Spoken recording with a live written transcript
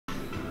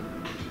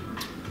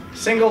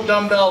Single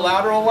dumbbell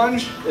lateral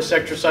lunge. This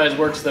exercise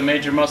works the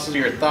major muscles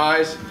of your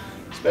thighs,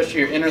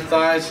 especially your inner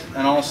thighs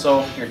and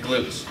also your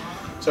glutes.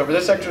 So for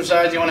this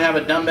exercise, you want to have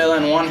a dumbbell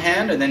in one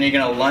hand, and then you're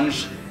going to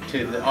lunge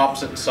to the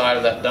opposite side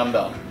of that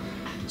dumbbell.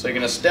 So you're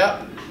going to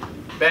step,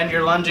 bend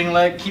your lunging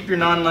leg, keep your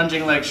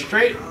non-lunging leg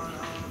straight,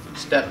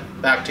 step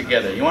back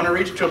together. You want to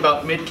reach to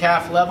about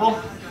mid-calf level,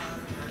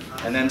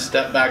 and then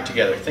step back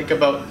together. Think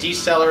about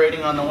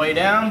decelerating on the way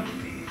down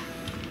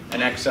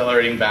and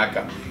accelerating back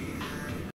up.